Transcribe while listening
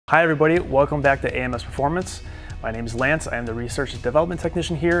Hi everybody, welcome back to AMS Performance. My name is Lance, I am the Research and Development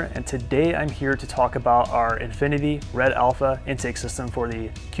Technician here, and today I'm here to talk about our Infinity Red Alpha intake system for the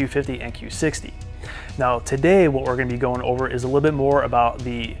Q50 and Q60. Now today what we're going to be going over is a little bit more about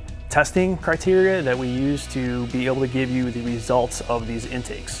the testing criteria that we use to be able to give you the results of these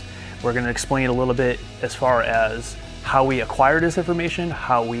intakes. We're going to explain a little bit as far as how we acquire this information,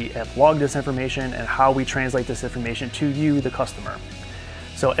 how we have logged this information, and how we translate this information to you, the customer.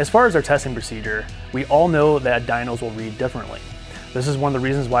 So as far as our testing procedure, we all know that dynos will read differently. This is one of the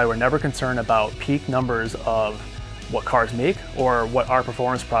reasons why we're never concerned about peak numbers of what cars make or what our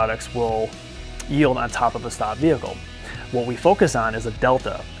performance products will yield on top of a stock vehicle. What we focus on is a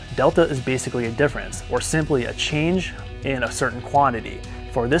delta. Delta is basically a difference or simply a change in a certain quantity.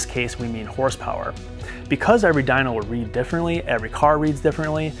 For this case, we mean horsepower. Because every dyno will read differently, every car reads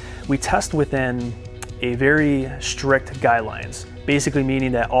differently, we test within a very strict guidelines. Basically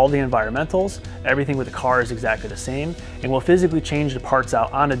meaning that all the environmentals, everything with the car is exactly the same, and we'll physically change the parts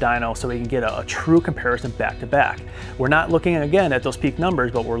out on the dyno so we can get a true comparison back to back. We're not looking again at those peak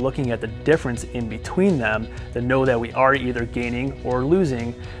numbers, but we're looking at the difference in between them to know that we are either gaining or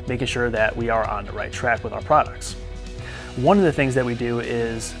losing, making sure that we are on the right track with our products. One of the things that we do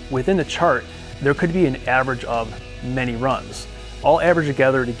is within the chart, there could be an average of many runs, all averaged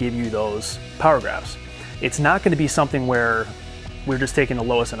together to give you those power graphs. It's not going to be something where we're just taking the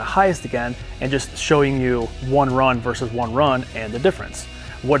lowest and the highest again and just showing you one run versus one run and the difference.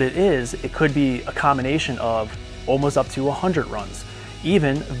 What it is, it could be a combination of almost up to 100 runs,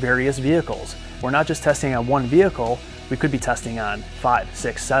 even various vehicles. We're not just testing on one vehicle, we could be testing on 5,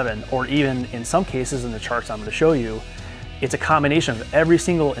 6, 7, or even in some cases in the charts I'm going to show you, it's a combination of every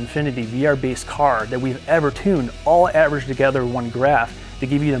single Infinity VR-based car that we've ever tuned, all averaged together in one graph to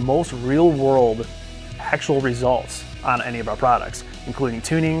give you the most real-world actual results on any of our products, including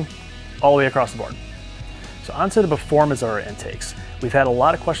tuning all the way across the board. So onto the performance of our intakes. We've had a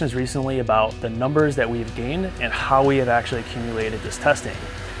lot of questions recently about the numbers that we've gained and how we have actually accumulated this testing.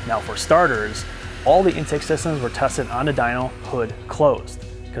 Now for starters, all the intake systems were tested on the dyno hood closed.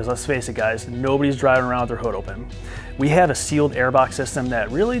 Because let's face it guys, nobody's driving around with their hood open. We have a sealed airbox system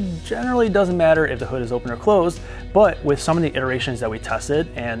that really generally doesn't matter if the hood is open or closed, but with some of the iterations that we tested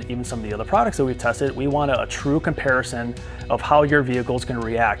and even some of the other products that we've tested, we want a true comparison of how your vehicle is going to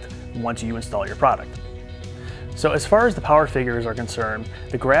react once you install your product. So as far as the power figures are concerned,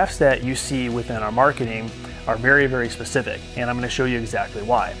 the graphs that you see within our marketing are very, very specific, and I'm going to show you exactly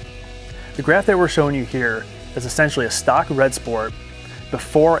why. The graph that we're showing you here is essentially a stock Red Sport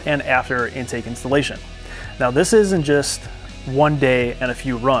before and after intake installation. Now this isn't just one day and a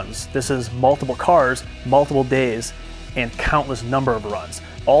few runs. This is multiple cars, multiple days, and countless number of runs,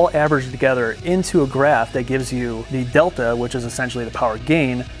 all averaged together into a graph that gives you the delta, which is essentially the power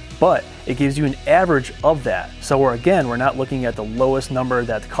gain, but it gives you an average of that. So we're not looking at the lowest number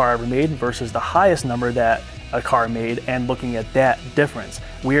that the car ever made versus the highest number that a car made and looking at that difference.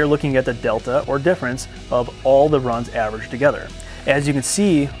 We are looking at the delta or difference of all the runs averaged together. As you can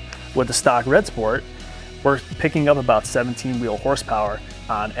see with the stock Red Sport, we're picking up about 17 wheel horsepower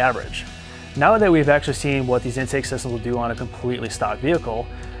on average. Now that we've actually seen what these intake systems will do on a completely stock vehicle,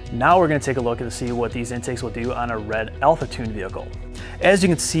 now we're going to take a look and see what these intakes will do on a Red Alpha tuned vehicle. As you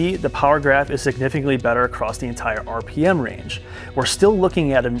can see, the power graph is significantly better across the entire RPM range. We're still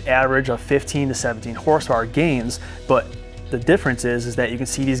looking at an average of 15 to 17 horsepower gains, but the difference is that you can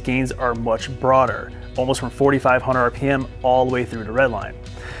see these gains are much broader, almost from 4,500 RPM all the way through the red line.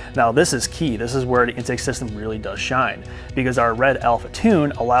 Now this is key. This is where the intake system really does shine, because our Red Alpha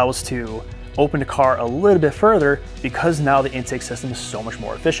tune allows to open the car a little bit further because now the intake system is so much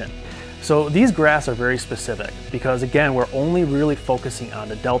more efficient. So these graphs are very specific because again, we're only really focusing on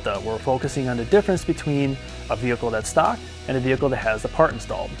the delta. We're focusing on the difference between a vehicle that's stock and a vehicle that has the part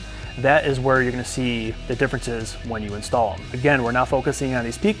installed. That is where you're going to see the differences when you install them. Again, we're not focusing on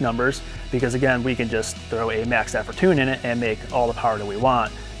these peak numbers because again, we can just throw a max effort tune in it and make all the power that we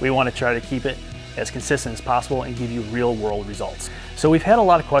want. We want to try to keep it as consistent as possible and give you real world results. So we've had a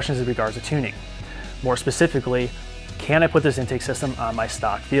lot of questions in regards to tuning. More specifically, can I put this intake system on my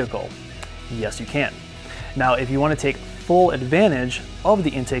stock vehicle? Yes, you can. Now, if you want to take full advantage of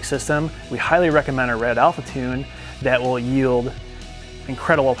the intake system, we highly recommend a Red Alpha tune that will yield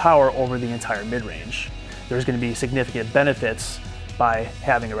incredible power over the entire mid-range. There's going to be significant benefits by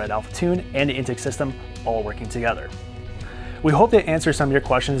having a Red Alpha tune and the intake system all working together. We hope that answers some of your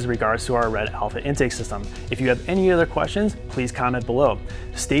questions in regards to our Red Alpha intake system. If you have any other questions, please comment below.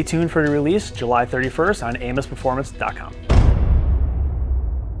 Stay tuned for the release July 31st on AMSperformance.com.